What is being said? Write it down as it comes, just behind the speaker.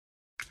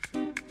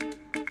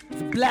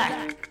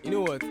black. You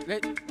know what? I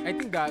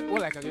think that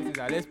all I can just say is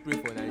that let's pray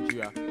for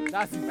Nigeria.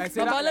 That's it. I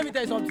said Papa, that. let me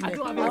tell you something. I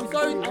don't have I'm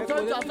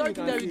sorry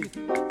to tell you this.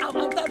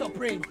 I'm tired of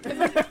praying. We've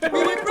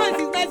been praying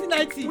since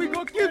 1990. We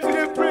go kill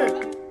today,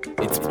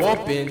 pray. It's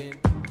popping.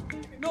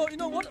 No, you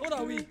know what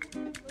are we?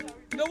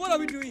 You know what are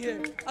we doing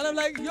here? And I'm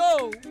like,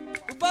 yo,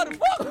 we're about to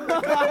fuck.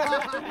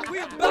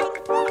 We're about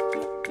to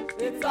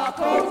fuck. It's our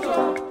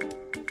culture.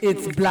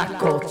 It's black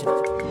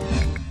culture.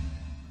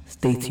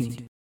 Stay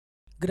tuned.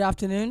 Good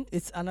afternoon.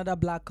 It's another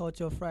Black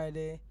Culture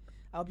Friday.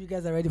 I hope you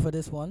guys are ready for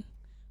this one.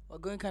 We're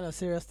going kind of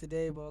serious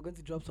today, but we're going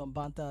to drop some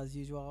banter as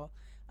usual.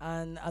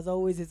 And as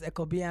always, it's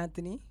Ekobi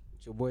Anthony.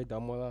 It's your boy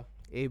Damola.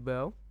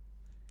 Abel.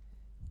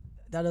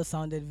 That just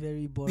sounded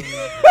very boring.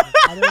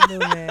 I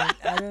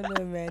don't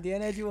know, man. The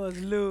energy was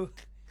low.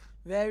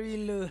 Very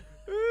low.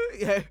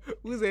 Yeah,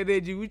 who's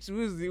energy? Who's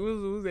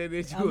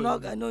energy? I'm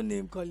not got no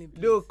name calling.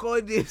 Please. No,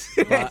 call this.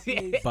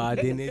 Bad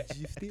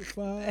energy, stay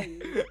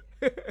fine.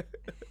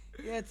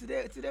 Yeah,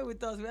 today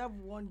with us we have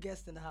one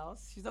guest in the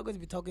house. She's not going to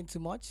be talking too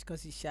much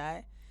because she's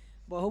shy,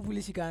 but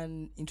hopefully she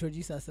can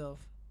introduce herself.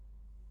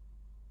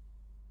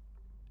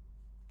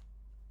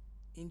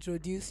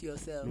 Introduce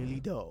yourself.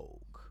 Millie Dog.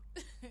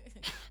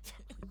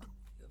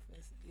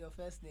 Your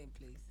first name,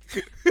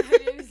 please. My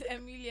name is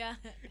Emilia.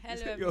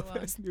 Hello, Your everyone.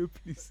 first name,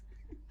 please.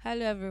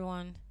 Hello,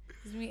 everyone.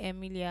 It's me,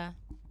 Emilia.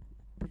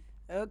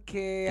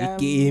 Okay.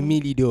 AKA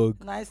Millie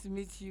Dog. Nice to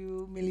meet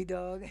you, Millie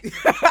Dog.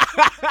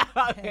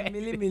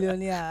 Millie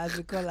Millionaire, as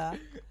we call her.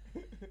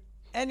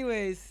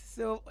 Anyways,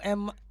 so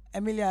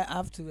Emilia, I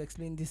have to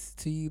explain this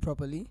to you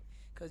properly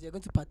because you're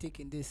going to partake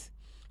in this.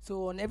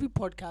 So on every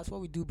podcast, what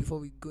we do before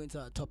we go into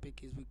our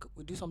topic is we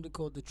do something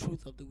called the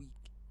truth of the week.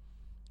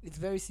 It's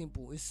very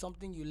simple. It's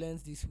something you learned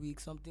this week,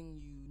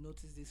 something you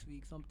noticed this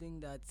week, something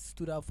that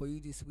stood out for you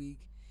this week.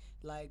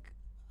 Like,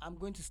 I'm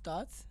going to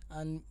start,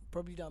 and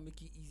probably that'll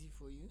make it easy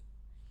for you.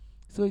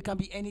 So it can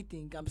be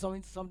anything. It can be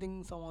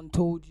something someone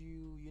told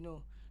you,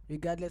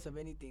 regardless of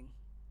anything.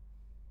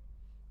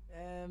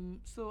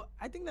 So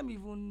I think let me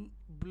even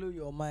blow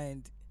your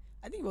mind.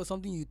 I think it was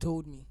something you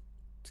told me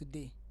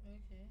today.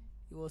 Okay.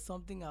 It was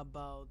something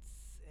about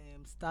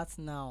start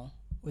now.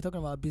 We're talking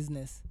about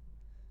business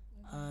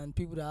and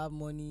people that have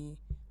money,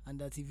 and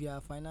that if you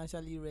are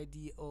financially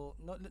ready, or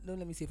not, don't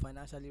let me say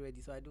financially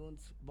ready, so I don't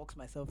box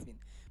myself in.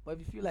 But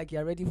if you feel like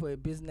you're ready for a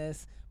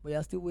business, but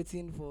you're still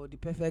waiting for the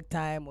perfect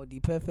time or the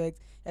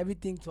perfect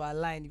everything to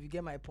align, if you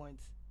get my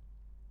point.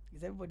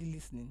 Is everybody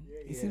listening?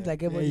 It seems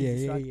like everybody is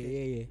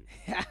distracted.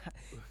 Yeah.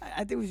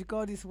 I think we should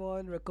call this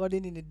one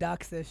recording in the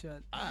dark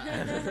session.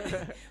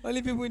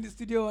 Only people in the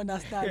studio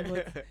understand.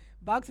 But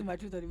back to my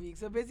truth of the week.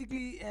 So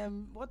basically,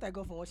 what I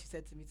got from what she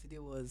said to me today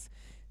was,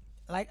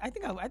 like, I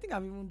think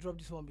I've even dropped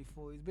this one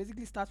before. It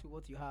basically starts with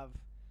what you have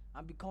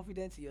and be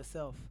confident in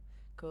yourself.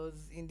 Because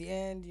in the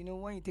end,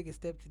 when you take a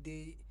step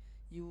today,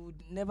 you would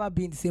never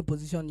be in the same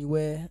position you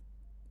were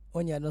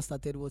when you had not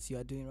started what you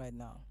are doing right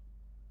now.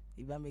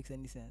 If that makes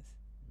any sense.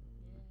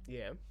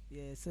 Yeah.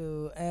 Yeah,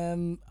 so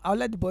I'll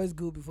let the boys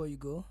go before you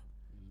go.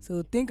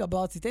 So think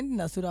about it. Anything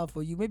that stood out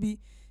for you. Maybe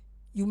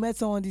you met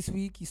someone this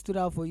week, he stood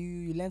out for you,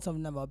 you learned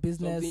something about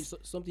business.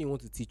 Something you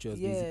want to teach us.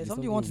 Yeah, basically.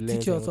 something you want to learned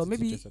teach and us. Or want to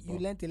maybe teach us you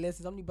about. learned a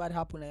lesson, something bad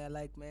happened and you're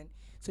like, man.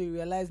 So you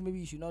realize maybe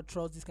you should not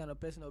trust this kind of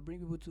person or bring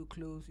people too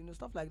close,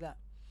 stuff like that.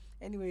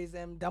 Anyways,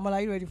 Damola,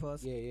 are you ready for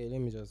us? Yeah, let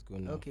me just go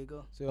now. Okay,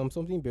 go. So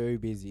something very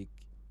basic.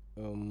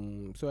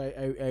 So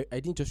I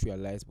didn't just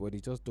realize, but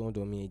it just dawned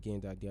on me again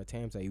that there are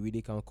times that you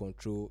really can't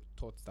control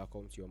thoughts that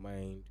come to your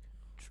mind.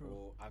 True.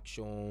 Or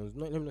actions.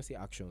 No, let me not say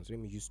actions. Let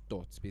me use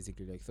thoughts,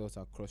 basically, like thoughts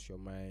that cross your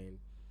mind,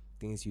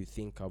 things you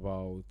think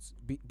about,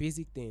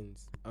 basic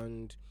things.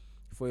 And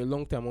for a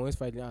long time, I always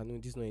find no,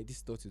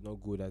 this thought is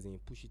not good. As in,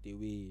 push it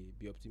away,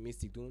 be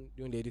optimistic. Don't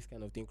let this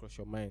kind of thing cross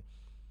your mind.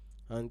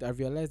 And I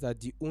realized that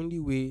the only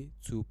way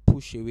to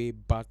push away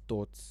bad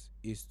thoughts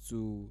is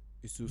to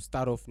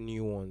start off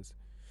new ones.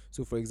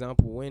 So, for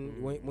example,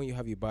 when you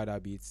have a bad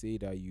habit, say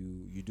that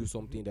you do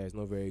something that is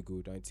not very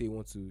good, and say you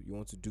want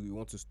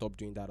to stop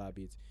doing that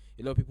habit.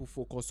 A lot of people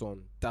focus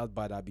on that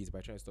bad habit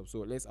by trying to stop. So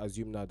let's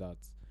assume now that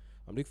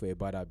I'm looking for a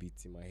bad habit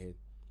in my head.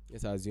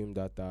 Let's assume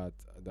that I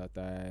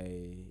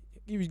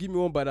give me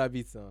one bad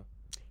habit,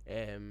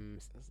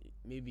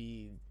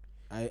 Maybe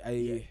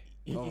I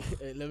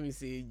let me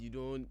say you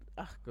don't.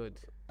 God.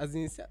 As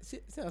in,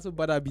 say so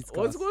bad habits.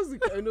 No,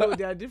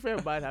 there are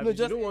different bad habits.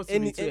 Just you don't want to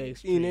be too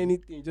extreme. in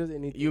anything, just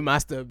anything. You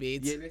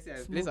masturbate. Yeah,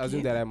 let's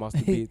assume that I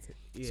masturbate.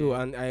 Yeah. So,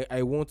 and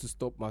I want to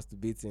stop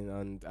masturbating,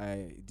 and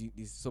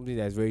it's something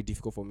that is very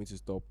difficult for me to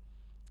stop.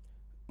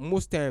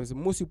 Most times,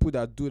 most people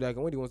that do that,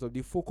 when they want to stop,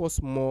 they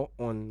focus more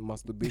on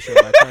masturbation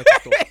by trying to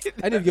stop.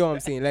 I don't get what I'm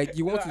saying. Like,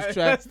 you want to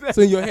try,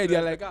 so in your head,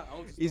 you're like, I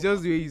want to stop. It's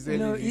just the way you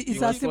said it.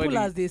 It's as simple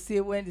as they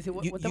say when they say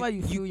whatever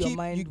you fill your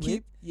mind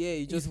with. Yeah,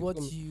 you just what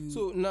keep you.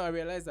 So now I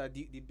realize that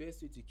the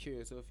best way to cure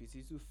yourself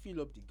is to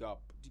fill up the gap.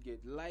 To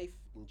get life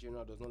in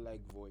general does not like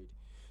void.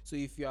 So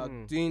if you are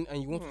doing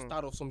and you want to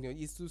start off something,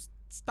 it's to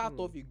start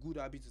off a good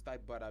habit to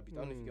start bad habit. I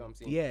don't know if you get what I'm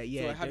saying. Yeah,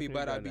 yeah. So I have a definitely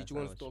bad habit, you understand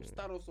want to what stop. you mean.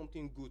 Start off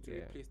something good to Yeah,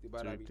 replace the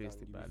bad to habit, replace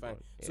and the you'll be bad fine.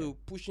 one, yeah. So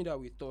pushing that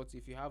with thoughts.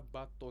 If you have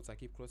bad thoughts that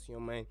keep crossing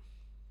your mind,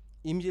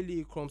 immediately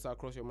it comes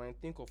across your mind.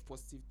 Think of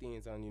positive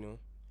things, and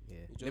Yeah.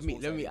 It just Let me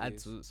works let me like add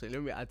this. to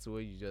let me add to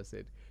what you just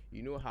said.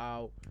 You know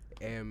how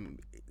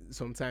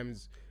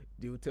sometimes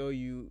they will tell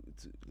you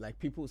like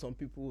some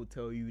people will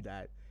tell you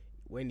that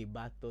when a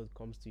bad thought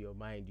comes to your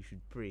mind, you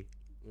should pray.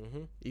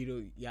 You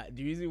know, yeah.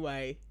 The reason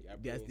why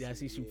they are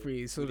saying should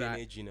pray is so that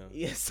energy now.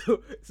 so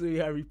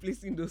you are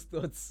replacing those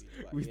thoughts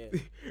with Yeah.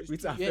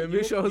 with Yeah,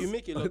 affirmations. you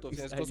make a lot of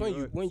sense because when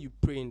inside you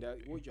pray in that,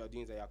 what you are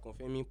doing is that you are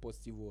confirming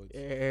positive words.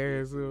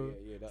 Yeah,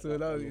 so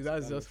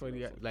that's just makes for a lot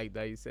the of sense. like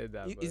that you said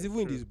that. It's but even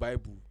in true. this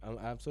Bible.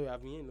 I'm sorry,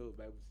 I've been hearing a lot of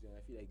Bible today.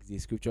 I feel like it's a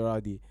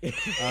scriptural day.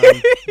 It's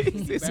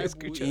a Bible,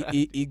 scriptural.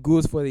 it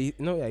goes for the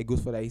it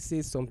goes for that. It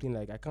says something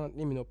like, I can't,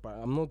 let me not.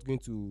 I'm going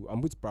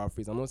to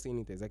paraphrase. I'm not saying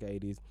it exactly how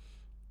it is.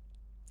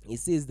 It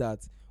says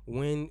that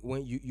when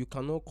you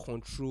cannot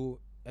control,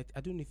 I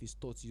don't know if it's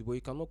taught to you, but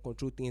you cannot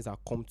control things that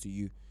come to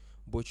you,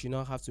 but you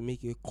now have to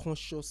make a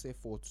conscious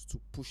effort to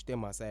push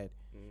them aside.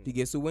 You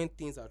get? So when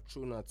things are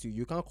thrown at you,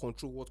 you can't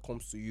control what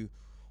comes to you,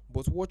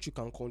 but what you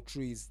can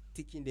control is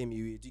taking them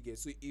away. Do you get?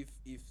 So if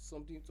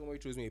somebody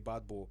throws me a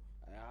bad ball,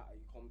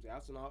 I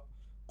have to now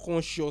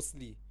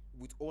consciously,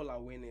 with all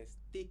awareness,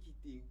 take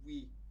it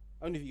away.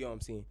 I don't know if you get what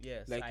I'm saying.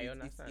 Yes, Like I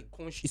understand.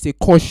 it's a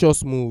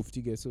conscious move. Do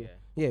you get? So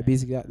Yeah.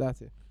 basically that's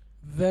it.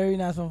 Very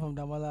nice one from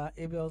Damola.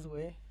 Abel's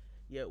way.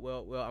 Yeah,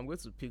 well, I'm going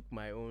to pick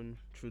my own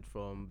truth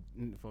from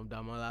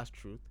Damola's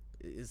truth.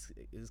 It's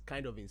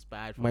kind of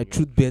inspired from My your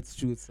truth bets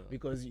truth.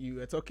 because you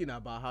were talking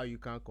about how you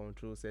can't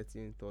control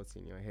certain thoughts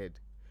in your head.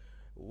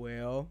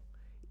 Well,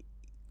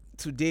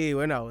 today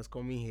when I was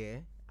coming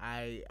here,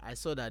 I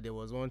saw that there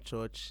was one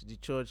church. The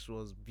church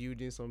was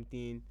building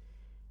something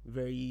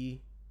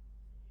very.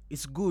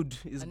 It's good.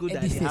 It's An good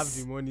that they have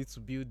edifice. the money to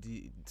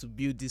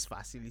build this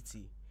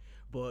facility.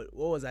 But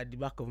what was at the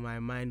back of my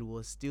mind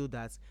was still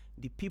that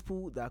the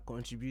people that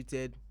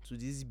contributed to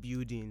this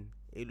building,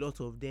 a lot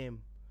of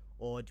them,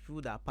 or the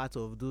people that are part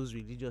of those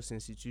religious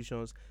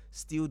institutions,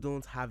 still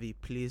don't have a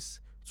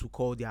place to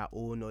call their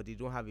own, or they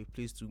don't have a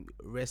place to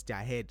rest their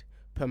head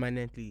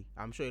permanently.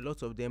 I'm sure a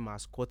lot of them are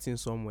squatting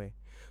somewhere.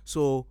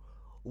 So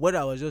what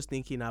I was just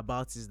thinking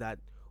about is that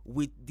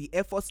with the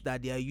efforts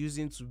that they are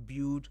using to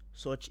build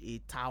such a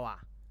tower,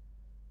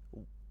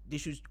 they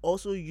should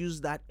also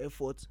use that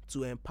effort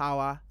to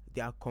empower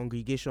their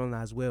congregation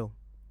as well.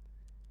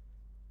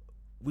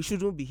 We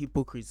shouldn't be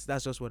hypocrites.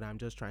 That's just what I'm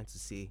just trying to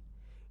say.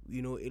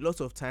 You know, a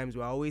lot of times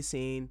we're always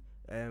saying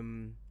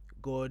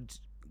God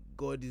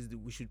is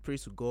we should pray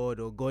to God,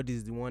 or God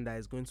is the one that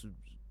is going to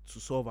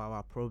solve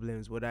our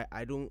problems. But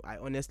I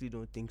honestly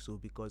don't think so,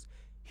 because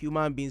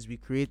human beings, we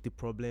create the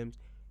problems.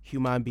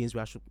 Human beings,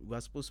 we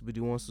are supposed to be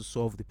the ones to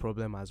solve the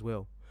problem as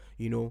well.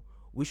 You know,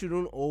 we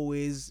shouldn't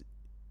always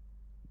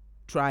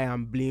try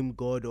and blame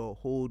God or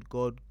hold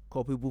God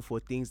culpable for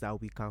things that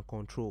we can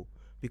control,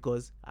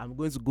 because I'm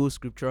going to go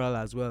scriptural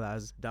as well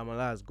as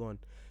Damola has gone.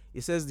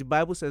 It says, the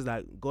Bible says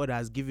that God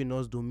has given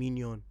us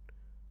dominion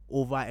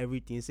over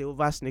everything, say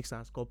over snakes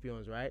and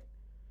scorpions, right?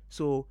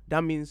 So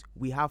that means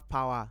we have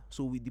power.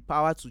 So with the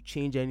power to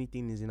change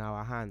anything is in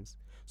our hands.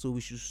 So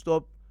we should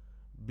stop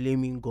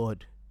blaming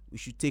God. We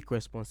should take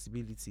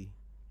responsibility.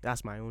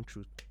 That's my own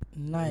truth.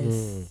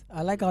 Nice.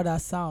 I like how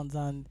that sounds,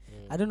 and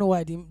I don't know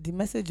why the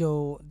message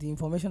or the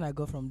information I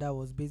got from that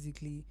was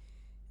basically,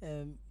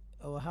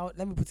 or how,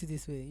 let me put it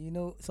this way. You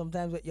know,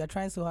 sometimes when you're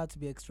trying so hard to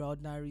be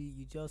extraordinary,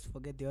 you just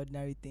forget the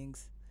ordinary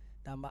things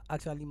that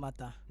actually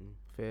matter.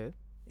 Fair.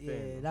 Yeah,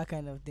 enough. that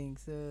kind of thing.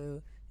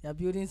 So you're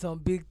building some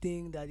big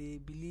thing that they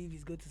believe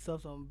is going to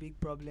solve some big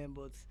problem,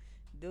 but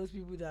those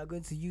people that are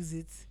going to use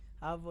it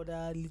have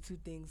other little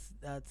things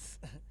that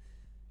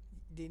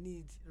they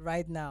need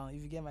right now.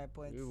 If you get my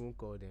point. We won't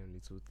call them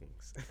little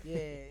things.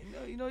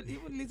 Yeah, you know,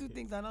 even little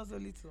things are not so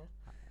little.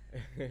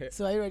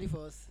 So are you ready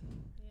for us?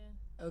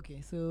 Yeah.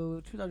 Okay,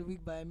 so Truth of the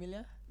Week by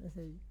Amelia. Let's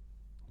say.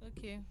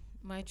 Okay,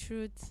 my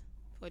truth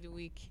for the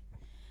week.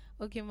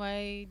 Okay,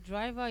 my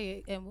driver.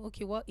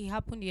 Okay, what it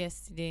happened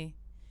yesterday?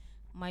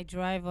 My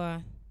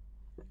driver.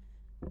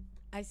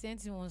 I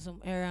sent him on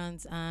some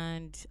errands,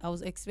 and I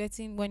was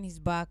expecting when he's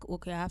back.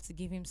 Okay, I have to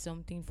give him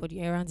something for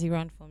the errands he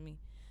ran for me.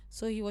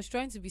 So he was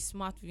trying to be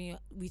smart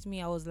with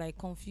me. I was like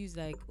confused.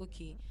 Like,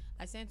 okay,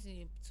 I sent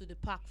him to the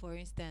park, for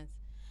instance,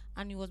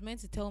 and he was meant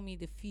to tell me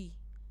the fee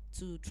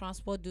to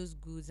transport those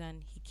goods,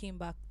 and he came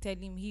back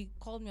he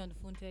called me on the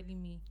phone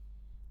telling me,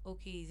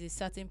 okay, it's a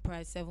certain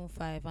price,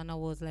 7.5, and I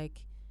was like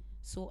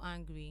so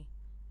angry.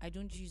 I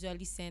don't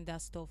usually send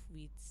that stuff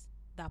with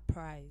that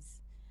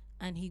price.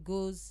 And he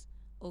goes,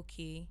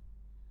 okay,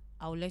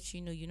 I'll let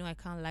you know. You know, I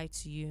can't lie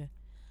to you.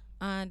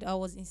 And I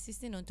was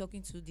insisting on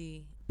talking to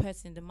the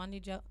person, the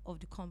manager of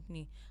the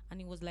company, and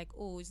he was like,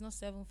 oh, it's not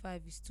 7.5,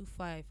 it's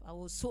 2.5. I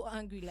was so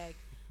angry, like,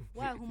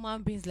 why are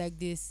human beings like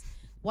this?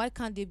 Why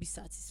can't they be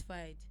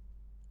satisfied?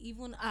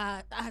 Even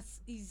as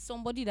he's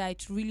somebody that I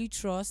really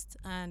trust,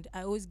 and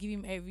I always give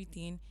him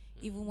everything,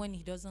 even when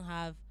he doesn't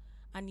have.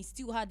 and he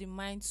still had the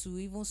mind to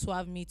even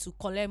swerve me to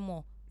collect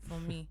more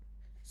from me.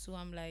 So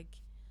I'm like,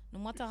 no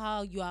matter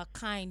how you are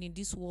kind in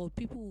this world,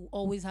 people will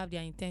always have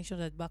their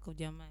intentions at the back of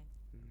their mind.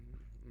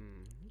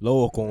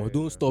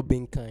 Don't stop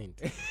being kind.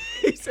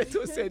 He said,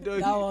 don't say That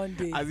don't. one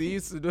day. As he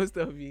used to, don't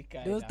stop being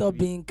kind. Don't stop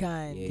being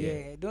kind. Yeah.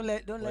 Yeah. Don't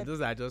let But those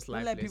are just don't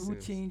life let people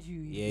lessons. change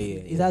you. Yeah.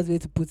 It's that way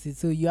to put it.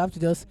 So you have to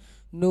just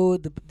know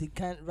the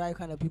right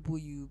kind of people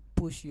you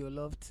push your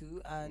love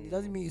to, and it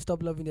doesn't mean you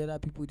stop loving the other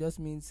people. It just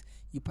means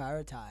you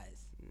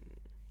prioritize.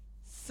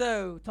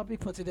 So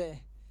topic for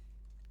today.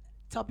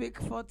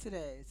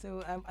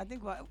 So I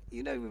think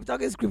we've been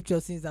talking scripture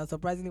since, and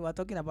surprisingly we're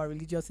talking about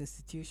religious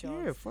institutions.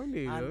 Yeah, funny,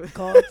 you know. And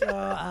culture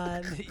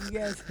and you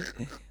guys.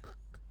 It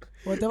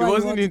Whatever you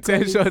wasn't want to call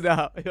it.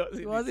 intentional.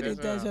 It wasn't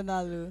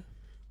intentional.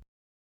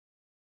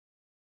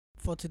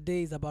 For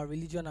today is about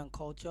religion and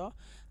culture,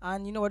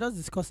 and we're just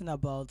discussing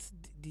about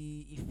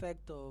the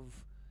effect of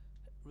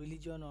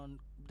religion on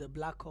the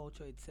black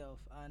culture itself.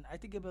 And I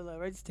think Gabriel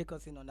already take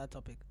us in on that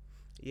topic.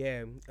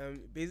 Yeah,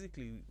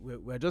 basically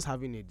we're just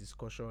having a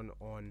discussion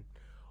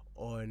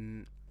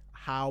on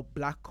how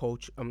black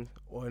culture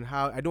on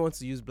how I don't want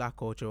to use black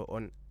culture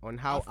on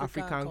how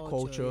African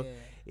culture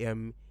yeah.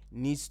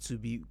 needs to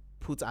be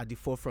put at the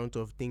forefront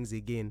of things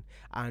again.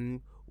 And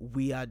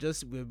we're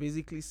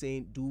basically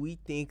saying, do we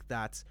think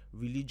that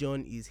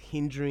religion is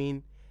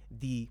hindering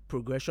the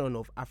progression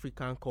of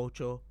African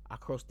culture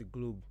across the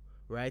globe?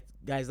 Right,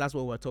 guys, that's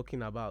what we're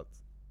talking about.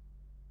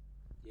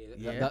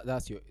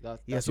 That's your So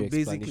your basically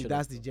explanation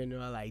that's of the stuff.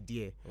 general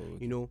idea.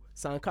 Okay.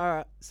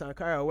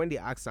 Sankara, when they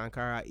asked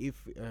Sankara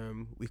if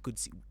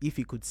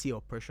he could see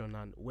oppression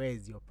and where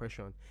is the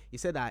oppression, he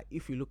said that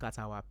if you look at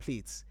our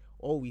plates,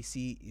 all we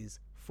see is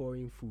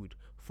foreign food,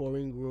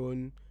 foreign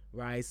grown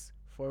rice,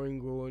 foreign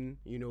grown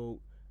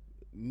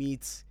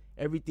meat.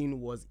 Everything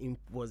was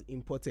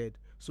imported.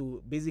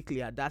 So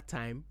basically at that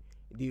time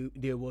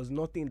there was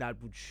nothing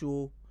that would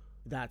show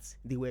that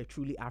they were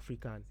truly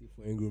African.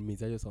 Foreign grown meat,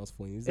 that just sounds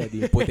funny. It's like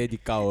they imported the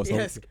cow or something.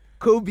 Yes,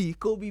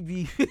 Kobe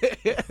beef.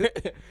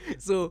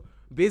 So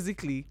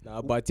basically,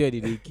 But here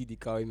they kill the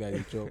cow in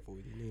the chop.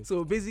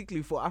 so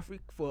basically for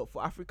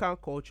African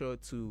culture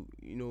to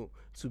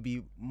to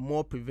be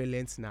more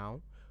prevalent now,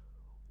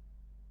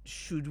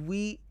 should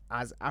we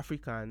as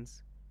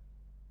Africans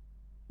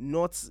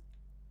not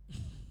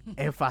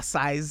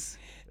emphasize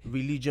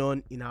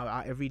religion in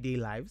our everyday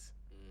lives?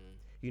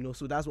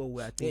 So that's what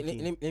we're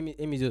thinking.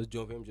 Let me just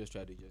jump. Let me just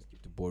try to just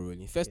keep the ball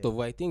rolling. First of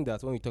all, I think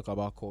that when we talk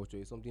about culture,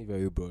 it's something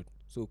very broad.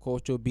 So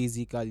culture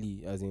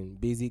basically, as in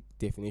basic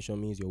definition,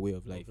 means your way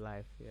of life.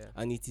 Yeah.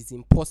 And it is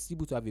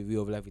impossible to have a way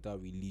of life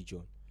without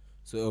religion.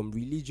 So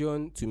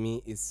religion to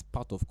me is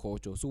part of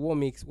culture. So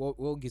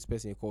what gives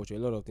person a culture? A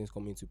lot of things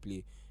come into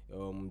play.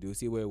 They'll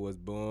say where it was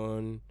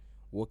born,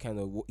 what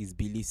his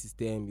belief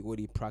system, what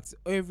he practice,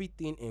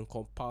 everything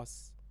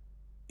encompass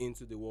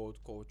into the word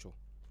culture.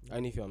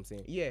 And if you know what I'm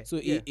saying, Yeah. So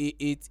yeah.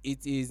 it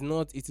is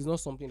not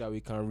something that we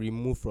can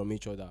remove from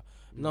each other.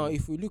 Now,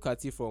 if we look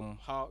at it from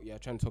how you're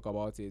trying to talk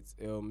about it,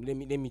 let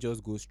me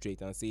just go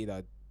straight and say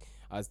that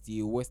as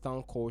the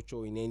Western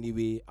culture in any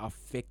way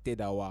affected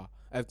our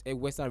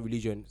Western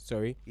religion,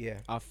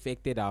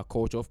 affected our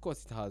culture. Of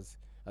course, it has,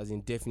 as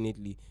in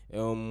definitely.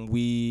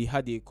 We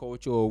had a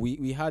culture,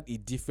 we had a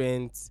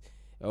different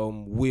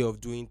way of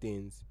doing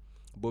things.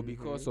 But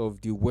because of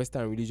the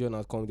Western religion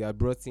has come, they have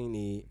brought in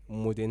a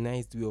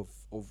modernized way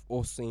of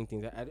us saying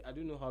things. I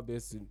don't know how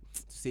best to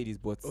say this,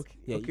 but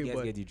you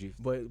guys get the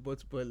drift. But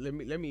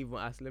let me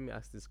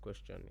ask this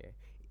question. Yeah,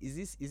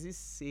 is this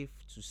safe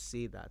to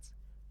say that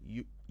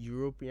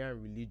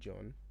European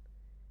religion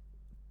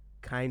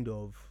kind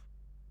of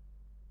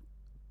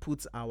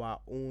puts our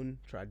own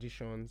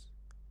traditions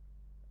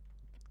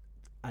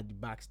at the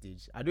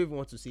backstage? I don't even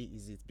want to say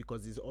is it,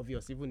 because it's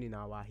obvious even in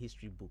our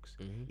history books.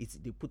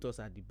 They put us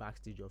at the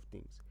backstage of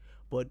things.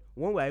 But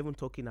when we're even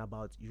talking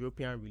about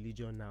European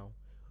religion now,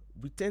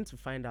 we tend to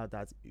find out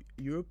that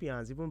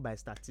Europeans, even by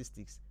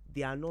statistics,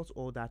 they are not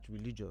all that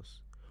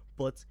religious,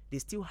 but they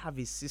still have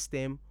a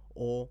system,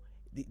 or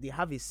they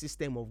have a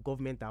system of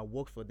government that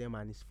works for them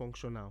and is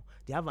functional.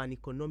 They have an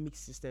economic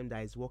system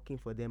that is working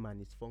for them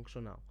and is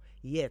functional.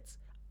 Yet,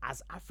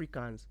 as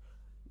Africans,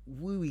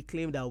 we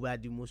claim that we are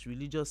the most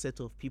religious set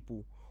of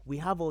people. We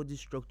have all these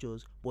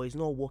structures, but it's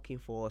not working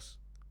for us.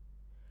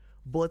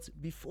 But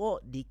before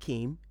they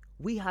came,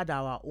 we had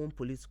our own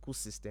political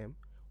system.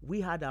 We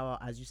had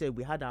as you said,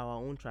 we had our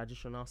own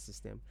traditional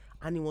system,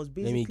 and it was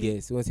basically. Let me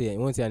guess. You want to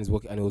say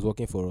and it was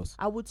working for us?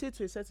 I would say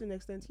to a certain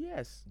extent,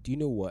 yes. Do you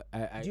know what?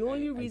 The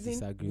only reason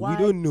disagree. why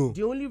We don't know.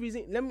 The only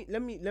reason. Let me.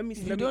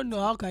 If you don't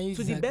know, how can you To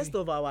disagree? the best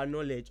of our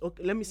knowledge,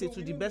 okay. Let me say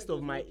to the best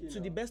of my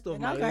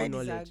Then how can own you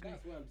knowledge.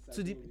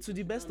 disagree? To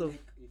the best of.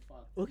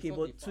 Okay,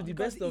 but to the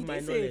Because best of he my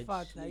didn't say a knowledge.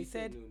 fact. Now he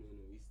said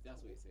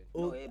That's what he said.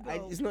 Oh, No,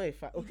 Abel, it's not a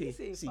fact. he Okay, didn't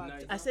say a see,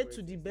 fact. I said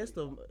to the best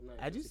of.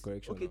 I it's a just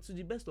correction okay now. to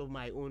the best of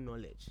my own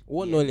knowledge.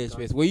 What Yeah, knowledge because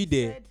first? Were you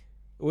there? said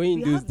When in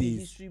we those have the days?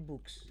 history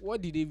books.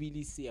 What did they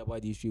really say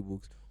about the history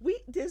books?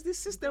 There's this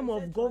system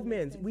of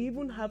government. We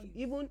even have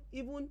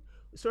even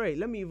sorry,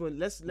 let me even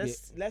let's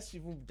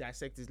even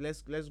dissect this.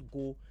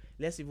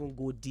 Let's even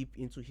go deep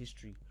into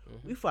history.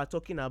 If we are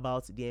talking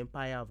about the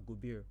Empire of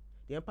Gobir,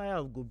 the Empire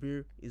of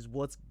Gobir is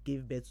what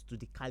gave birth to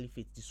the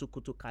Caliphate, the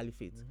Sokoto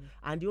Caliphate.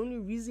 And the only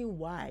reason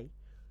why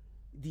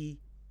the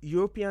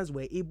Europeans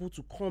were able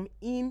to come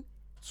in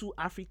to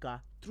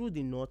Africa through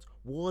the north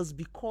was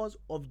because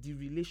of the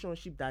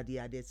relationship that they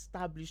had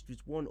established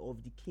with one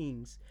of the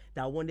kings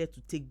that wanted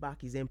to take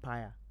back his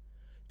empire.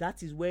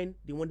 That is when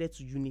they wanted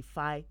to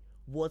unify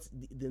what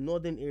the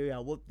northern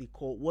area,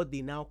 what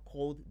they now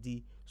called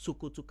the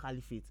Sokoto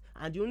Caliphate.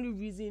 And the only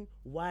reason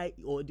why,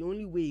 or the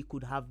only way he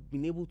could have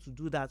been able to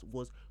do that,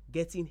 was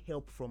getting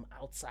help from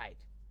outside.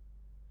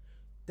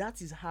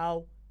 That is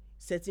how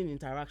certain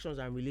interactions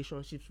and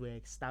relationships were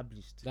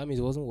established. That means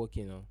it wasn't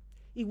working now.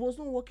 It was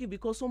not working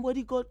because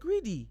somebody got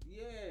greedy.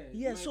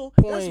 Yeah, so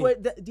point. that's where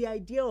the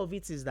idea of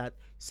it is that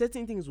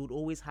certain things would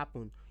always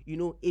happen. You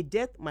know, a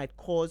death might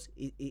cause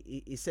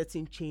a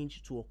certain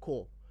change to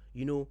occur.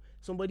 You know,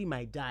 somebody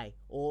might die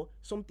or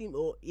something,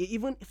 or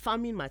even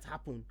famine might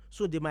happen.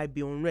 So there might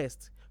be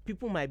unrest.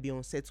 People might be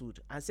unsettled,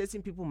 and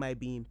certain people might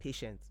be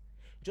impatient.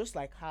 Just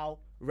like how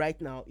right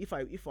now, if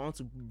I want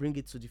to bring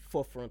it to the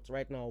forefront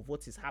right now of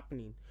what is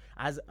happening,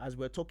 as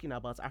we're talking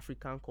about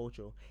African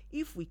culture,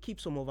 if we keep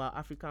some of our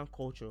African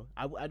culture,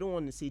 I don't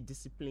want to say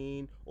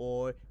discipline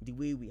or the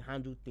way we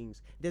handle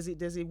things.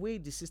 There's a way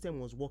the system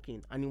was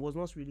working, and it was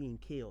not really in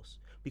chaos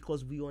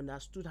because we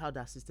understood how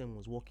that system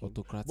was working.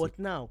 Autocratic. But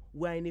now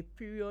we're in a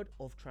period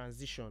of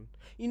transition.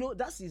 You know,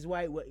 that is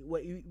why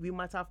we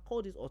might have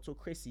called it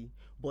autocracy,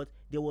 but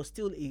there was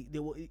still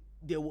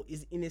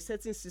is in a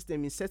certain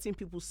system, in certain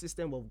people's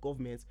system of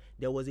government,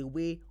 there was a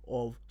way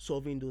of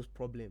solving those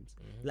problems.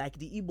 Like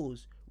the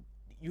Igbos,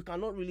 you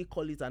cannot really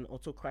call it an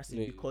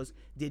autocracy because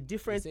the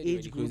different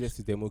age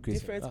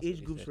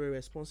groups, were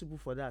responsible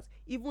for that.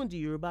 Even the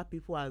Yoruba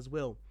people as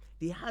well,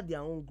 they had their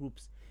own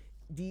groups.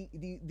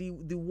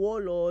 The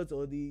warlords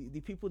or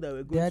the people that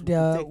were going to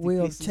their protect way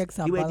the of places, checks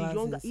they and were the balances.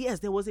 younger. Yes,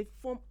 there was a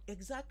form,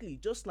 exactly,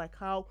 just like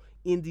how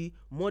in the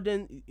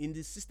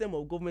system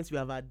of governments we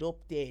have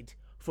adopted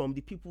from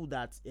the people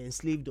that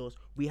enslaved us.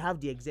 We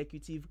have the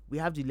executive, we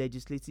have the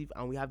legislative,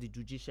 and we have the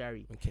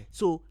judiciary. Okay.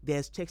 So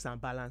there's checks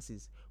and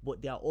balances,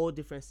 but they are all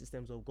different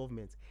systems of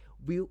government.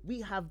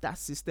 We have that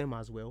system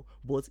as well,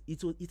 but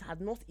it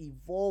had not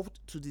evolved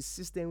to the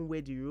system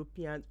where the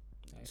Europeans,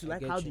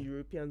 how the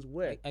Europeans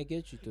were. I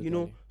get you totally. You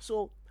know,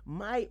 so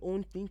my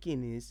own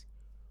thinking is,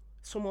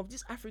 some of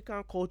this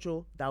African culture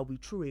that we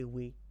threw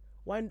away,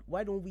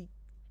 why don't we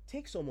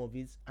take some of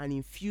it and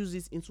infuse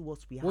it into what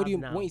we have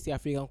now? When you say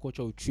African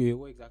culture,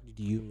 what exactly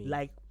do you mean?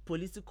 Like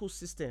political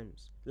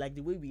systems, like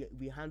the way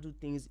we handle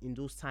things in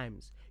those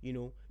times. You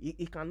know,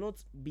 it cannot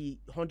be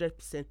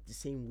 100% the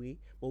same way,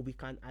 but we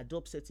can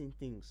adopt certain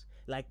things.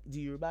 Like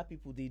the Yoruba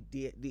people, they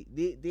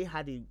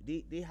had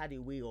a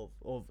way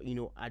of you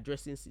know,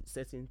 addressing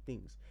certain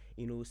things.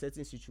 You know,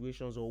 certain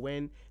situations, or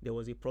when there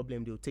was a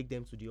problem, they'll take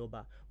them to the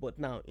Oba. But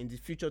now in the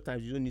future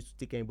times, you don't need to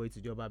take anybody to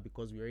the Oba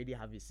because we already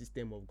have a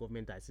system of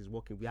government that is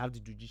working. We have the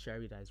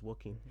judiciary that is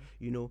working.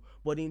 You know,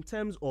 but in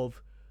terms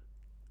of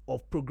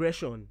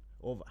progression,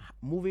 of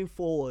moving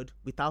forward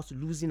without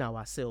losing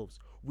ourselves,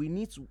 we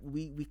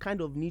kind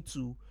of need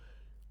to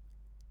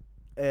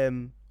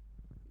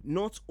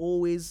not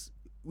always,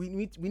 we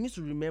need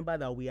to remember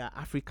that we are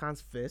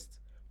Africans first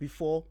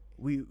before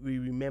we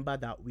remember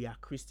that we are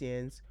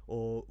Christians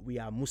or we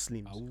are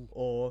Muslims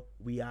or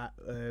we are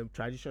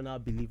traditional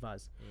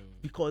believers.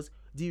 Because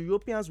the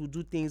Europeans will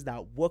do things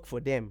that work for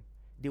them.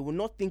 They will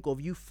not think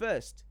of you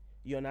first,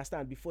 you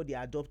understand, before they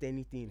adopt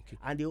anything. Okay.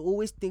 And they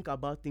always think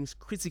about things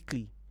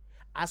critically,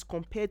 as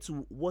compared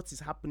to what is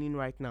happening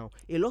right now.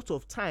 A lot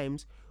of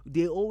times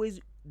they always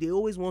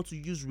want to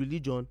use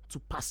religion to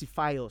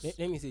pacify us.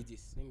 Let me say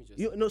this. Let me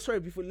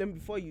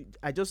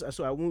just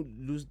so I won't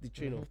lose the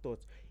train of thought.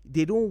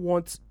 They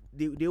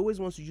always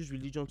want to use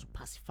religion to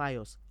pacify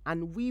us.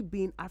 And we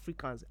being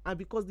Africans, and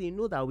because they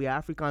know that we are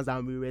Africans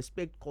and we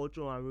respect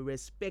culture and we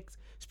respect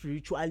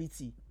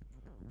spirituality,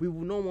 we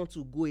will not want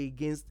to go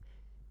against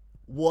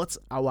what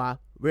our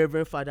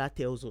Reverend Father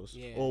tells us,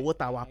 or what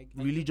our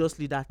religious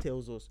leader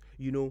tells us.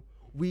 You know,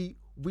 we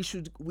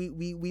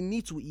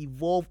need to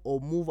evolve or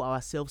move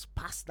ourselves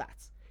past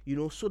that, you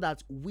know, so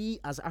that we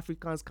as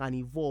Africans can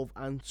evolve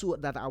and so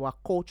that our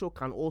culture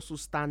can also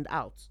stand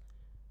out.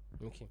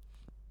 Okay.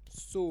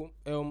 So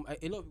a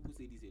lot of people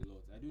say this a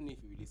lot. I don't know if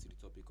it relates to the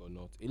topic or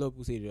not. A lot of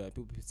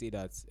people say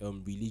that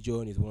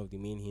religion is one of the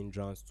main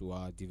hindrance to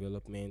our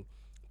development,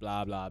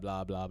 blah blah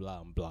blah blah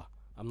blah and blah.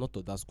 I'm not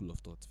of that school of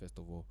thought, first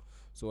of all.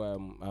 So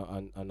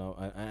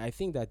I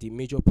think that the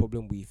major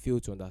problem we fail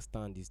to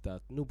understand is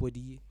that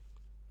nobody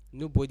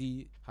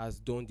has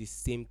done the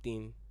same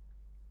thing.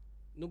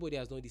 Nobody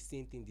has done the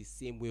same thing the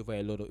same way over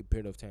a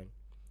period of time.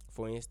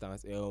 For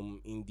instance,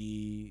 in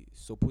the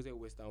supposed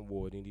Western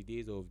world, in the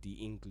days of the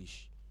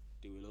English,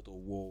 there were a lot of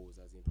wars,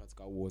 as in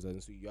practical wars,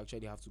 and so you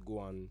actually have to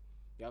go and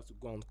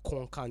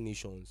conquer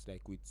nations,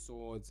 like with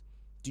swords.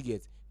 Do you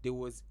get? There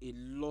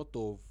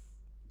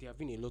have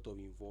been a lot of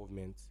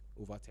involvement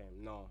over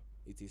time. Now,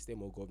 it's a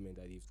system of government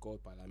that is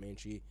called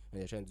parliamentary,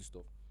 and they're trying to do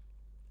stuff.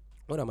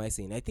 What am I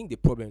saying? I think the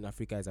problem in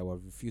Africa is that we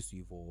refuse to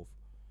evolve,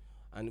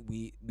 and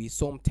we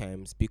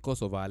sometimes,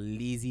 because of our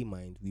lazy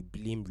mind, we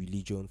blame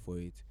religion for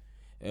it.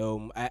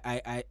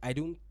 I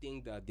don't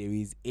think that there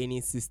is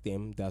any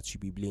system that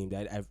should be blamed.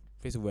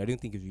 First of all, I don't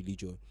think it's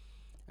religion.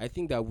 I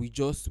think that we've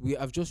just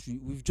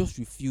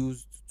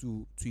refused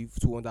to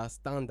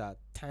understand that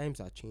times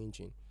are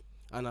changing,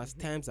 and as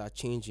times are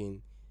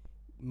changing,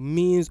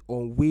 means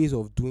or ways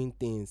of doing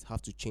things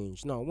have to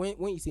change. Now, when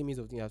you say means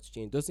of things have to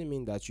change, doesn't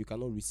mean that you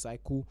cannot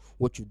recycle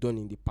what you've done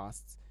in the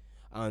past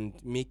and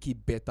make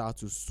it better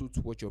to suit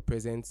what your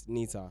present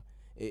needs are.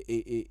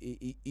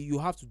 You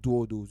have to do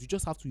all those. You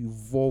just have to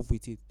evolve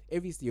with it.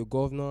 Your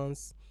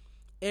governance,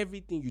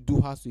 everything you do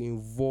has to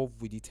evolve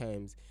with the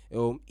times.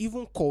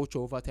 Even culture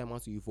over time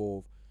has to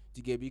evolve.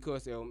 To get,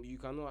 because you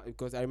cannot,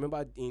 because I remember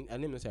I don't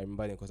know if I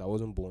remember them because I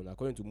wasn't born.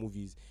 According to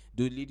movies,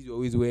 the ladies were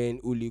always wearing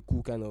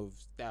oleku kind of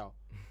style.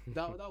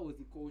 that was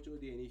the culture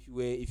then.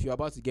 If you're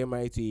about to get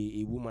married to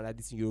a woman like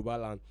this in Yoruba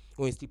land,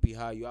 when you sleep with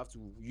her, you have to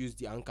use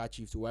the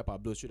handkerchief to wipe her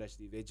blood, show that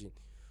she's a virgin.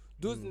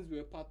 Those things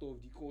were part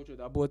of the culture,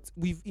 but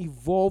we've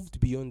evolved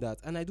beyond that,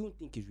 and I don't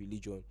think it's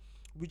religion.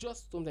 We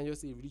just sometimes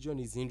just say religion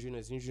is hindering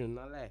us.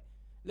 Not lie.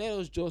 Let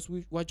us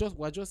we're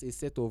just a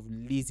set of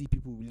lazy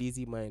people with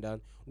lazy mind, and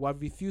we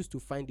have refused to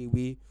find a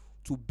way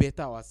to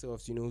better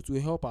ourselves, to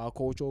help our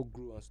culture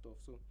grow and stuff.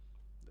 So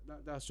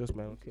that's just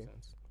my own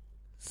sense.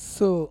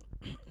 So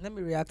let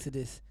me react to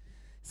this.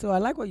 So I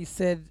like what you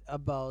said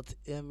about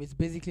it's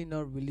basically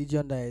not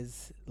religion that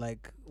is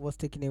like what's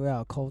taking away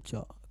our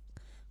culture.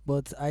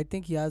 But I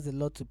think he has a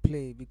lot to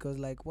play, because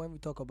like when we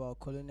talk about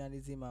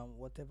colonialism and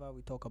whatever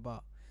we talk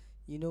about,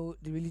 the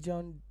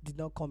religion did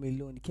not come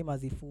alone. It came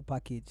as a full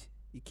package.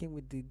 It came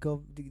with the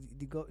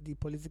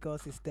political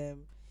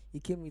system.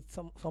 It came with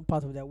some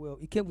part of their will.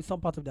 It came with some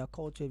part of their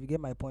culture. If you get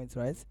my point,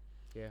 right?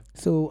 Yeah.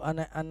 So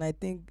I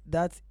think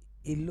that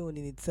alone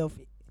in itself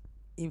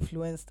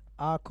influenced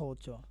our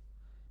culture,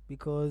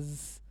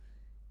 because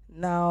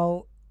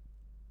now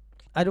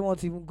I don't want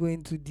to even go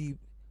into deep.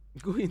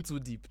 Going too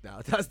deep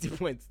now. That's the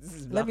point. This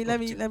is Let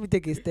me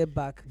take a step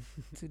back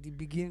to the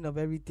beginning of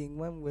everything,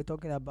 when we were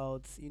talking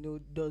about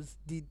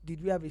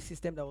did we have a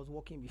system that was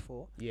working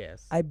before?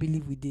 Yes. I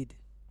believe we did.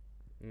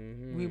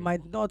 We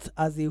might not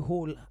as a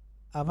whole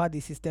have had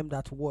a system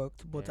that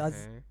worked, but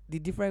as the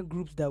different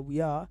groups that we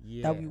are,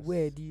 that we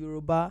were, the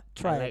Yoruba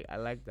tribe, I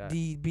like that.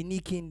 the Bini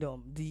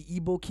kingdom, the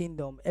Igbo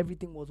kingdom,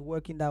 everything was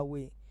working that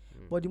way.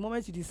 But the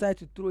moment you decide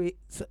to throw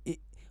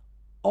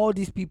all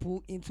these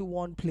people into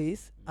one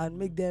place and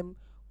make them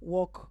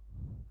work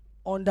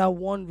under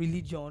one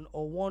religion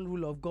or one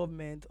rule of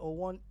government or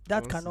one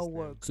cannot system.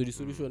 work. So the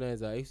solution is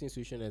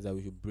that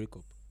we should break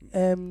up.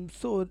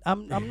 So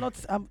I'm not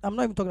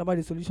even talking about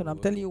the solution. I'm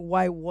telling you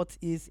why what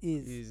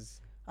is.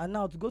 And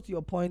now to go to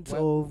your point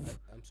of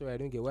I'm sorry, I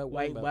don't get why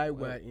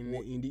we're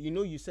in the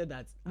you said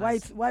that why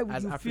would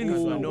as you Africans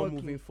feel we're we're not working?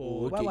 moving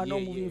forward. Why we're not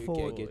Okay, moving okay,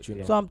 forward? I get you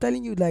now. So I'm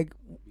telling you, like,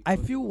 I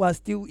feel we're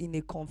still in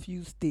a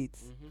confused state.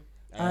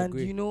 I And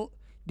agree.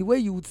 the way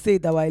you would say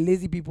that we're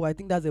lazy people, I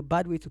think that's a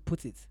bad way to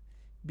put it,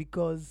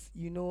 because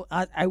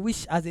I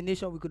wish as a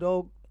nation we could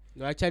all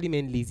No, I actually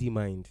meant lazy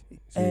mind.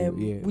 So,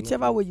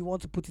 whichever way you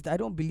want to put it. I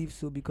don't believe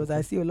so, because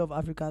I see a lot of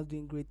Africans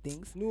doing great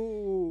things.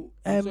 No.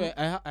 So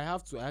I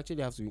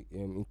actually have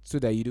to so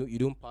that you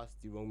don't pass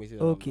the wrong message.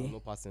 that Okay. I'm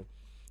not passing.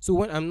 So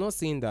when I'm not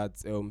saying that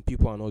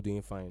people are not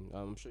doing fine,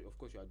 I'm sure of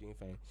course you are doing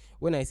fine.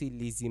 When I say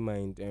lazy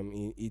mind,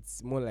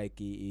 it's more like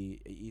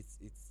it's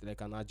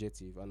like an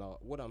adjective. And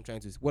what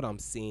I'm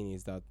saying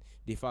is that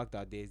the fact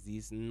that there's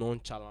this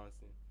nonchalance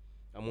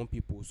among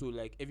people. So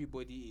like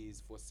everybody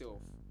is for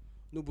self.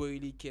 Nobody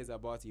really cares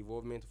about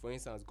involvement. For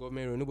instance,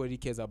 government, nobody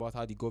cares about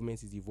how the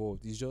government is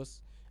evolved. It's just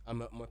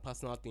my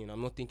personal thing.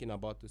 I'm not thinking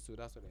about it. So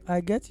that's what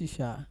I get you,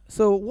 Sha.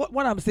 So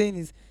what I'm saying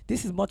is,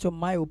 this is much of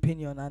my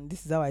opinion, and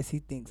this is how I see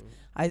things.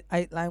 And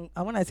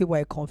when I say why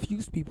I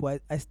confuse people,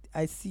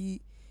 I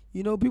see,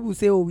 people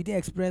say, oh, we didn't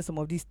experience some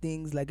of these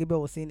things, like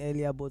Gabriel was saying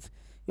earlier, but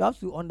you have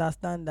to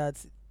understand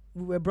that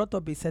we were brought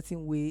up a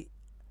certain way,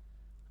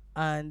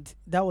 and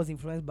that was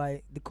influenced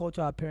by the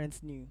culture our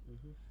parents knew.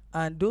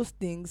 And those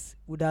things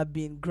would have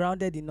been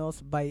grounded in us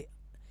by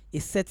a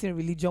certain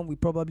religion we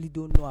probably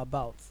don't know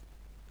about.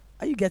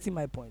 Are you getting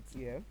my point?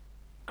 Yeah.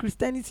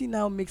 Christianity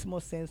now makes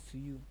more sense to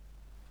you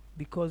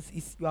because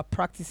you are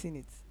practicing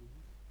it.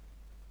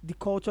 The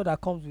culture that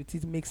comes with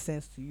it makes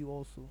sense to you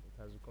also.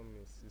 It has become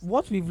a system.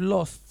 What we've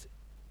lost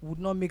would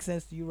not make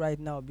sense to you right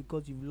now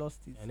because you've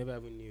lost it. I never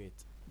even knew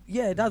it.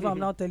 Yeah, that's what I'm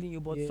now telling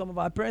you. But Yeah. some of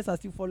our parents are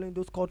still following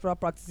those cultural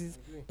practices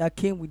agree. that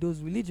came with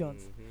those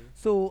religions. Mhm.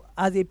 So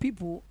as a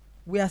people,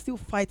 we are still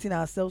fighting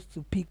ourselves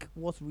to pick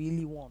what we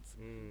really want.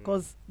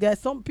 Because there are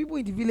some people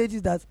in the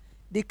villages that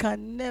they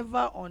can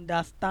never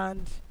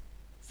understand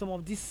some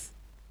of this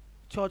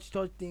church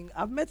thing.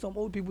 I've met some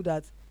old people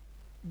that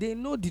they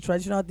know the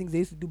traditional things they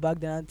used to do back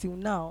then. Until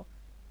now,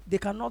 they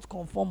cannot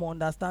conform or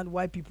understand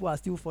why people are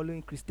still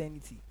following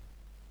Christianity.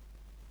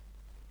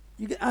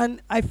 And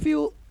I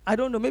feel, I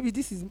don't know, maybe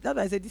that's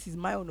why I said this is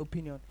my own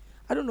opinion.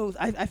 I don't know.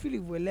 I feel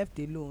if we're left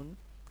alone,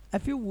 I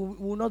feel we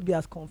will not be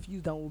as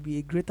confused and we'll be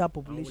a greater And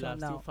we'll population have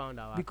still now found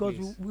our because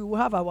place. we will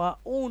have our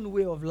own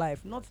way of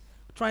life, not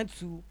trying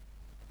to,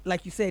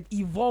 like you said,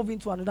 evolve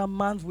into another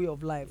man's way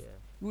of life. Yeah.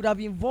 We would have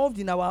involved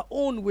in our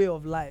own way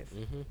of life,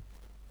 Mm-hmm.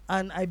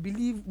 and I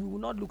believe we will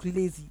not look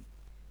lazy.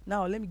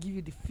 Now, let me give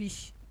you the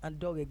fish and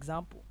dog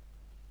example.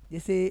 They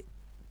say,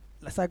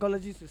 like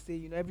psychologists will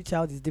say, every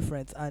child is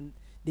different and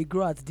they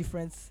grow at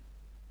different.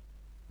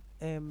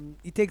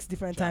 It takes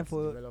different time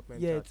for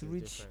to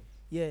reach.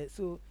 Yeah,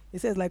 so it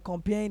says like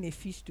comparing a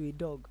fish to a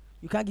dog.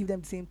 You can't give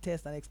them the same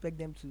test and expect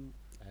them to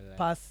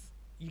pass.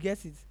 You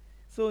get it?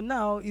 So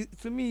now,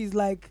 to me, it's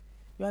like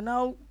you are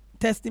now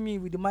testing me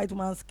with the might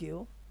man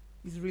scale.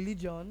 It's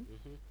religion.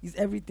 Mm-hmm. It's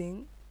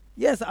everything.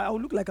 Yes, I will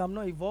look like I'm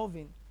not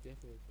evolving.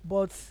 Definitely.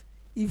 But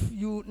if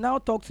you now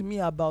talk to me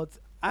about,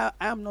 I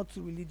am not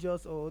too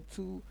religious or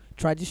too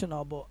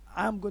traditional, but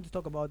I'm going to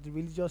talk about the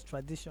religious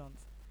traditions,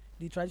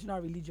 the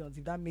traditional religions,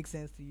 if that makes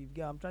sense to you.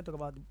 Yeah, I'm trying to talk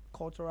about the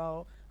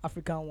cultural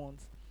African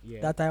ones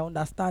Yeah. that I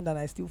understand and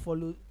I still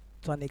follow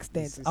to an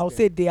extent. system. I'll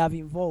say they have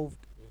evolved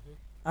Mm-hmm.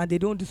 and they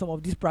don't do some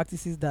of these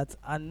practices that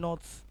are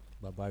not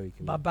Barbaric.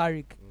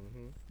 barbaric.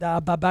 Mm-hmm. That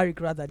are barbaric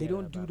rather. They Yeah,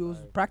 don't do those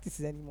barbaric.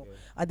 practices anymore. Yeah.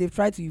 And they've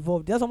tried to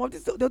evolve. There's some of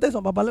these. There's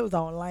some babalawos that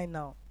are online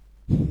now.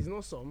 It's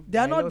not some. They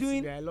are not lots-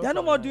 doing. there are They lots are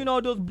no more online. doing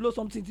all those blow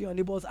something to your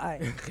neighbor's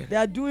eye. They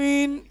are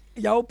doing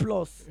Yahoo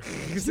Plus.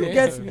 You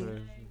get me?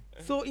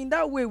 So in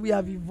that way, we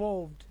have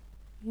evolved.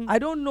 I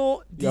don't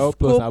know the Your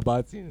plus scope.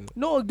 about things.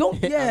 No,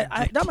 don't.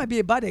 Yeah, that might be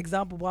a bad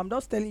example, but I'm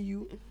just telling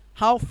you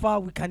how far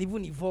we can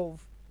even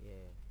evolve. Yeah.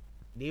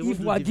 They even If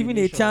do we are given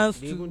a divination. chance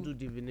they to- even do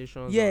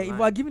divinations Yeah, if we are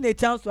online. given a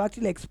chance to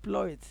actually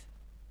explore it.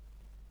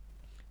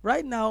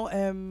 Right now,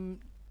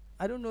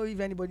 I don't know if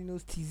anybody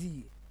knows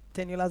TZ,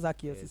 Teniola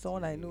Zacchaeus. Yeah, It's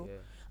someone I TV, know. yeah.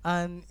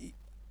 And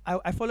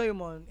I follow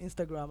him on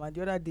Instagram, and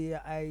the other day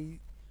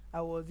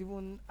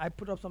I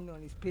put up something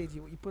on his page.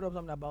 He put up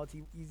something about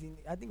he's in,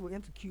 I think we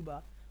went to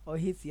Cuba or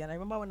Haiti, and I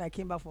remember when I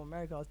came back from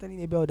America, I was telling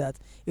Abel that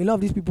a lot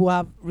of these people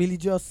have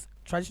religious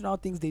traditional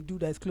things they do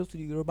that is close to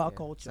the Yoruba Yeah,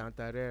 culture.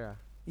 Santa Rera.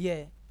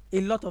 Yeah,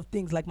 a lot of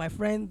things. Like my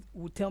friend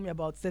would tell me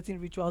about certain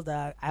rituals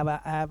that I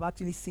have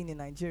actually seen in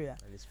Nigeria.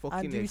 And it's fucking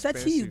And the research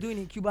expensive. he is doing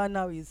in Cuba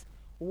now is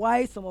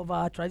why some of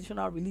our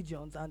traditional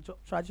religions and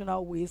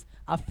traditional ways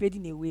are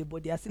fading away,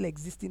 but they are still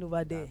existing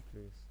over there. That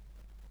place.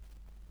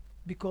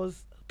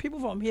 Because people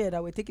from here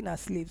that were taken as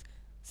slaves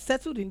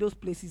settled in those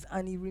places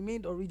and it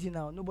remained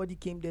original. Nobody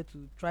came there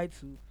to try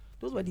to.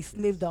 Those were the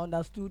slaves that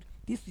understood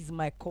this is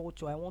my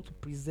culture. I want to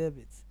preserve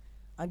it.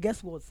 And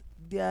guess what?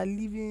 They are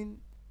living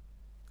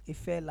a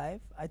fair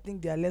life. I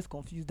think they are less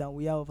confused than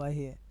we are over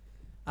here.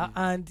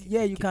 And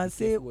yeah, you can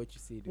say what you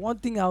say. one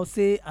thing I'll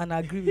say and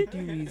agree with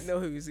you is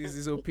No, it's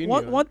his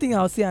opinion. one thing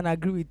I'll say and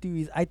agree with you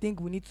is I think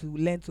we need to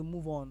learn to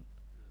move on.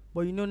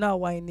 But now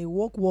we're in a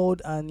woke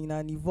world and in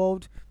an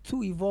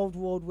too evolved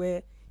world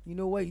where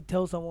where you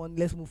tell someone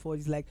let's move forward,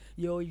 it's like,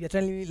 yo, if you're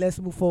telling me let's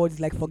move forward, it's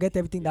like forget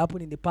everything that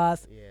happened in the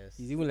past. Yes.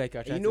 He's even like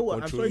You trying know to what,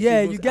 I'm control sorry you.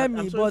 Yeah, even- you get I'm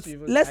me. sorry But to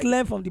even- let's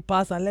learn from the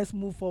past and let's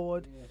move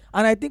forward.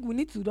 And I think we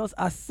need to just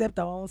accept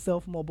our own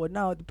self more. But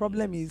now the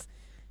problem is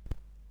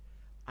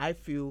I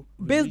feel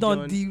based on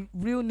religion- the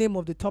real name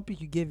of the topic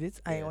you gave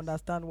it, I Yes.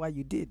 understand why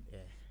you did. Yeah.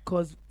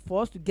 Because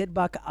for us to get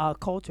back our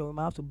culture, we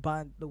might have to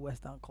ban the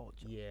Western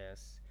culture.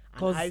 Yes. And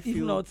Because I if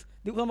feel not,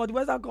 some of the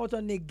Western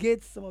culture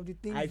negates some of the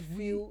things. I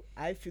feel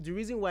the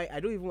reason why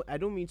I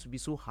don't mean to be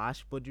so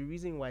harsh, but the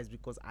reason why is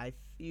because I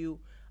feel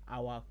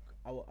our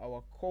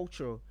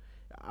culture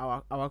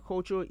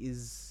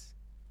is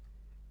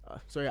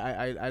sorry,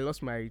 I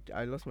lost my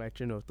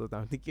train of thought.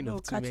 I'm thinking no,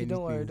 of too catch many it.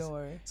 Don't worry, things. don't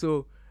worry.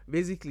 So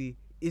basically,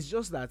 it's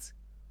just that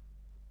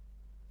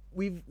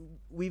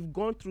we've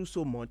gone through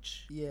so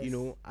much, Yes.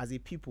 as a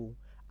people,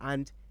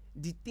 and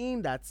the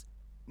thing that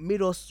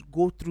made us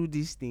go through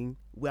this thing,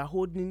 we are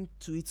holding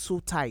to it so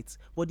tight.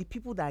 But the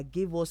people that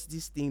gave us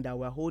this thing that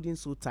we're holding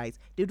so tight,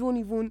 they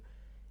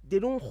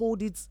don't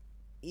hold it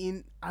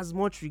in as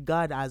much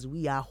regard as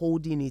we are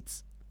holding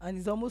it. And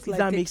it's almost If like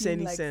that makes taking,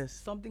 any like, sense.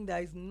 something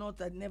that is not,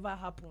 that never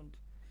happened.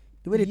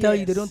 The way they tell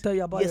you, they don't tell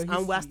you about yes, your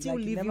and we're history, still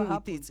like it living never with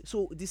happened. it.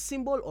 So the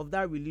symbol of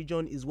that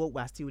religion is what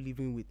we're still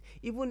living with.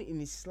 Even in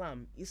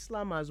Islam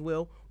as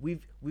well,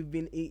 we've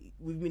been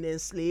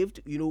enslaved.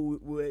 We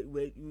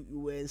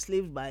were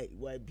enslaved by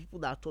people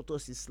that taught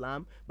us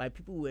Islam, by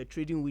people we were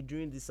trading with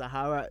during the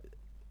Sahara.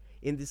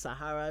 In the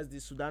Saharas, the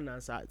Sudan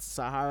and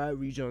Sahara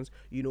regions,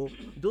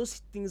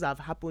 those things have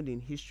happened in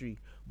history.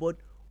 But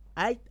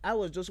I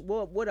was just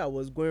what I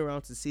was going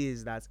around to say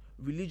is that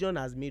religion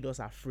has made us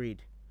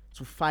afraid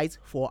to fight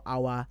for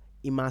our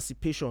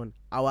emancipation.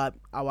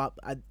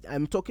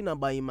 I'm talking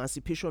about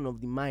emancipation of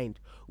the mind.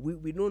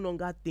 We no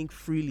longer think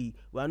freely.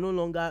 We are no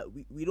longer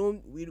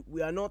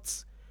we are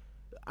not.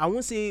 I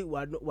won't say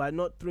we're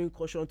not throwing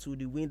caution to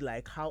the wind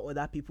like how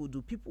other people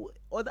do.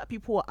 Other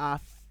people are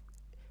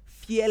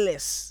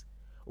fearless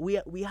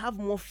we have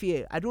more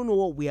fear. I don't know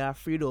what we are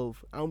afraid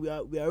of, and we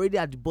are already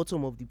at the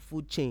bottom of the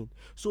food chain.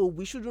 So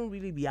we shouldn't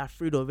really be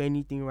afraid of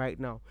anything right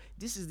now.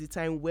 This is the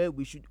time where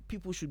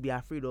people should be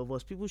afraid of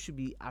us. People should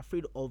be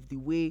afraid of the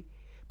way.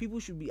 People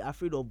should be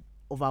afraid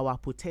of our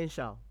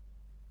potential.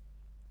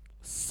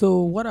 So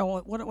what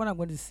I'm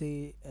going to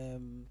say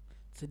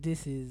to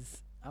this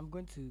is I'm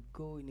going to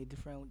go in a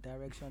different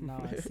direction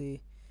now and say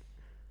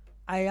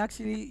I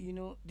actually,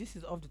 this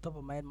is off the top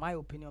of my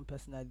opinion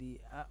personally.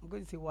 I'm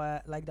going to say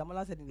why, like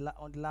Damola said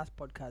on the last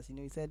podcast,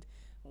 he said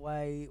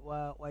why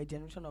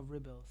generation of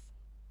rebels,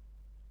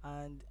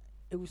 and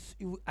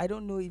I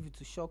don't know if it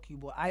will shock you,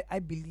 but I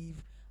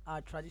believe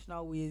our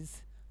traditional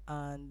ways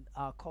and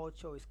our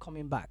culture is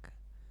coming back.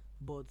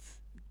 But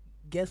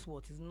guess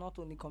what? It's not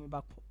only coming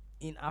back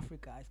in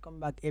Africa; it's coming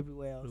back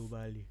everywhere else.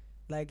 Globally.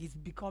 Like it's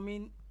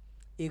becoming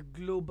a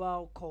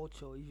global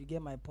culture. If you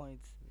get my point.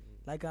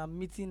 Like I'm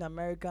meeting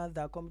Americans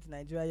that are coming to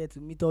Nigeria here to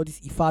meet all these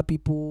Ifa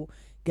people,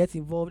 get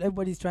involved.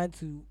 Everybody's trying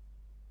to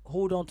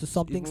hold on to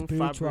something Even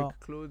spiritual. fabric,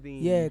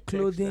 clothing, Yeah, textile,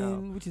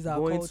 clothing, which is our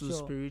going culture. to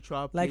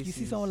spiritual places. Like you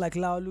see someone like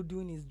Laolu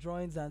doing his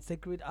drawings and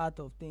sacred art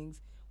of things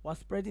while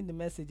spreading the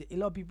message. A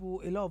lot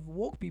of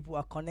woke people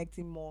are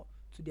connecting more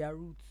to their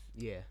roots.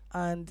 Yeah.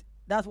 And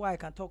that's why I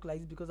can talk like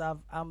this, because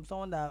I'm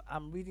someone that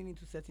I'm reading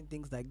into certain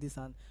things like this,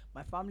 and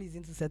my family is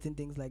into certain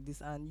things like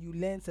this, and you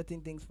learn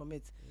certain things from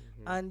it.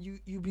 And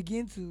you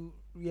begin to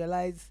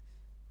realize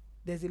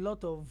there's a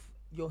lot of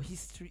your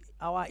history,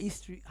 our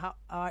history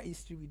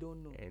we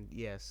don't know. And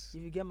yes.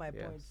 If you get my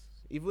Yes. point.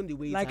 Even the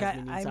way Like it has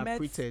been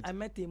interpreted. I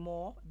met a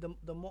Moor,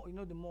 the Moor,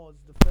 the Moors,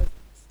 the first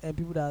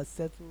people that are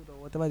settled or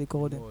whatever they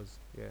call them. Was,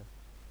 yeah.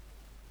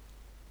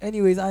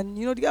 Anyways, and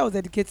the guy was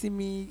educating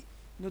me,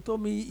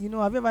 told me, have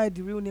you ever heard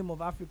the real name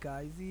of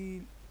Africa? Is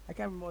he? I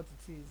can't remember what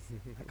it is.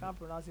 I can't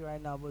pronounce it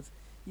right now, but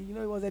he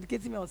was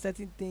educating me on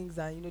certain things,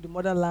 and the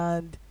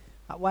motherland,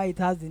 why it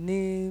has the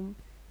name,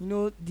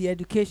 the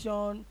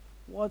education,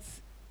 what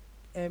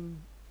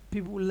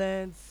people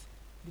learned,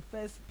 the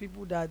first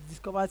people that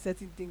discovered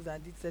certain things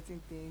and did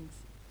certain things.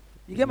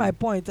 You get my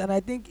point, and I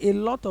think a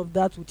lot of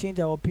that will change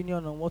our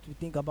opinion on what we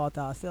think about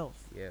ourselves.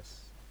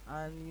 Yes.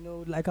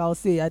 And like I'll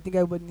say, I think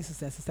everybody needs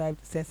to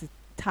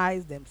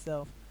sensitize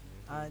themselves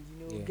and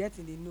get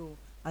in the know.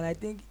 And I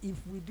think if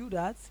we do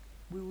that,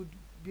 we would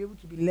be able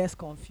to be less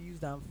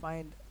confused and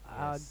find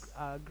our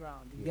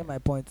ground. You get my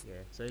point? Yeah.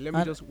 So let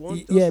me just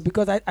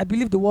because I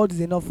believe the world is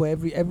enough for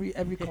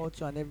every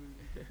culture and every.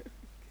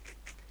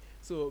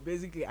 So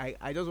basically,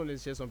 I just wanted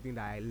to share something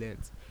that I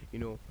learned.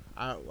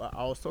 I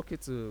was talking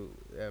to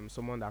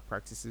someone that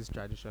practices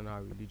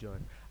traditional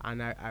religion,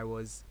 and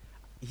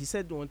he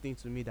said one thing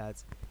to me,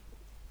 that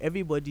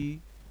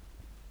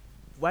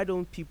why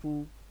don't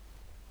people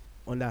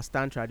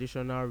understand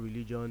traditional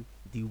religion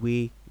the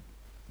way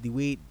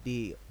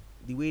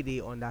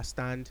they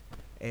understand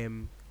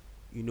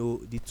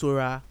the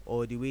Torah,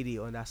 or the way they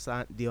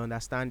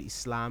understand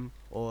Islam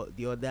or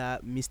the other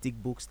mystic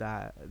books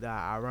that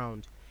are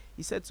around.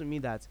 He said to me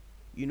that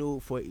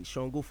for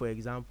Shango, for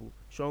example,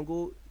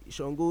 Shango,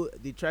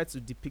 they tried to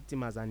depict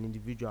him as an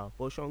individual,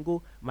 but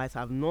Shango might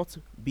have not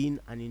been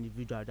an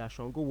individual. That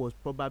Shango was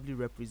probably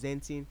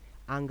representing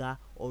anger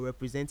or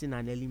representing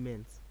an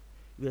element.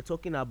 We are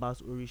talking about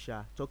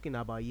Orisha, talking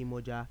about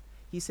Yemoja.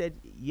 He said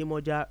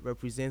Yemoja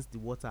represents the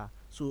water.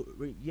 So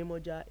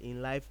Yemoja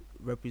in life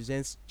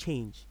represents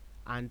change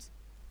and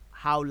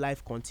how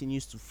life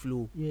continues to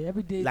flow. Yeah,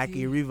 every day. Like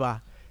a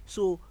river.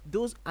 So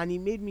and it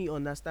made me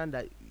understand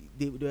that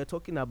they were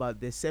talking about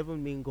the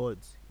 7 main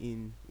gods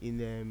in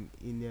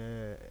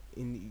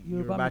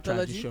Yoruba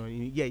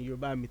tradition.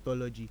 Yoruba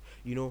mythology,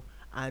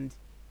 and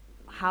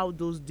how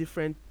those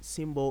different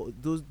symbols,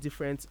 those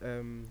different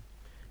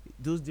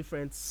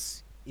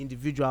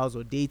individuals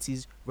or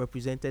deities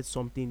represented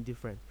something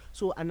different.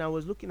 So, and I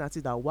was looking at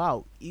it that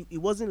wow,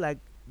 it wasn't like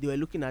they were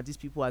looking at these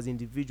people as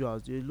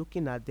individuals. They were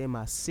looking at them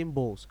as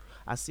symbols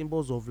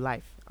of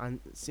life and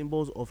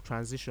symbols of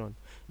transition.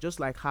 Just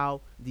like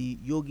how the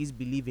yogis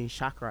believe in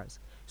chakras.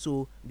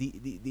 So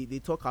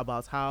they talk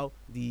about how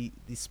the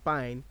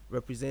spine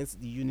represents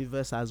the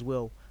universe as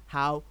well.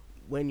 How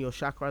when your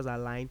chakras are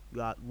aligned,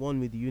 you are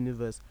one with the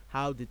universe.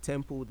 How the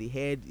temple, the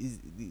head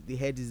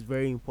is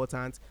very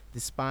important. The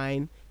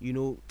spine,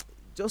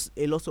 just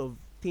a lot of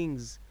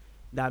things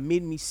that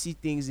made me see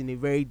things in a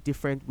very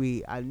different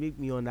way and make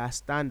me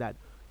understand that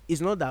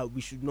it's not that we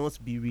should not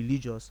be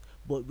religious,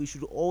 but we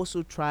should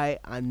also try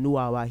and know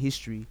our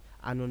history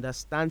and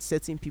understand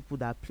certain people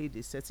that played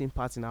a certain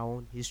part in our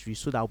own history,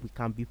 so that we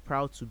can be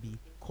proud to be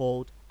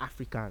called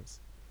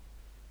Africans.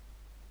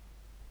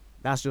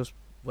 That's just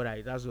what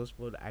I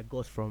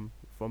got from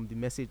the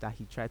message that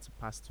he tried to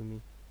pass to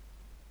me.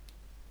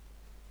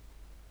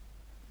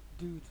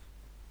 Dude,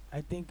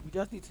 I think we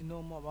just need to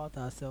know more about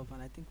ourselves,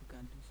 and I think we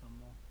can do some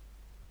more.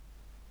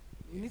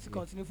 We need to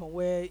continue from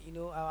where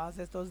our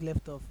ancestors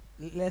left off.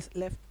 Left.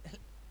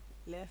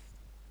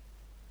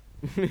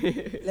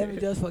 Let me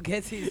just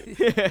forget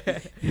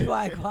it before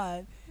I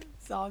can't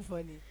sound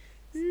funny.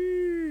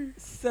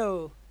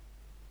 So,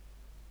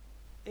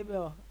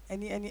 Abel,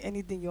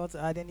 Anything you want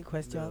to add? Any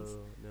questions?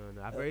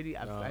 No.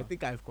 I no.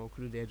 think I've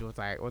concluded what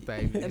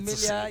I need to Emilia,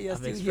 say. you're I've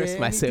still here. expressed Anything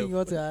myself. you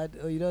want to add?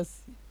 Or you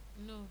just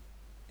No.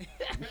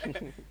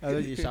 I know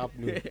you sharp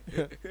no.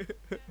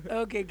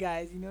 okay,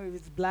 guys. You know, if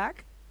it's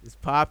black, It's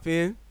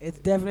popping. it's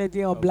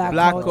definitely on Of black,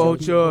 Black culture.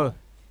 culture.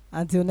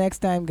 Until next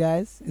time,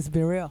 guys. It's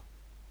been real.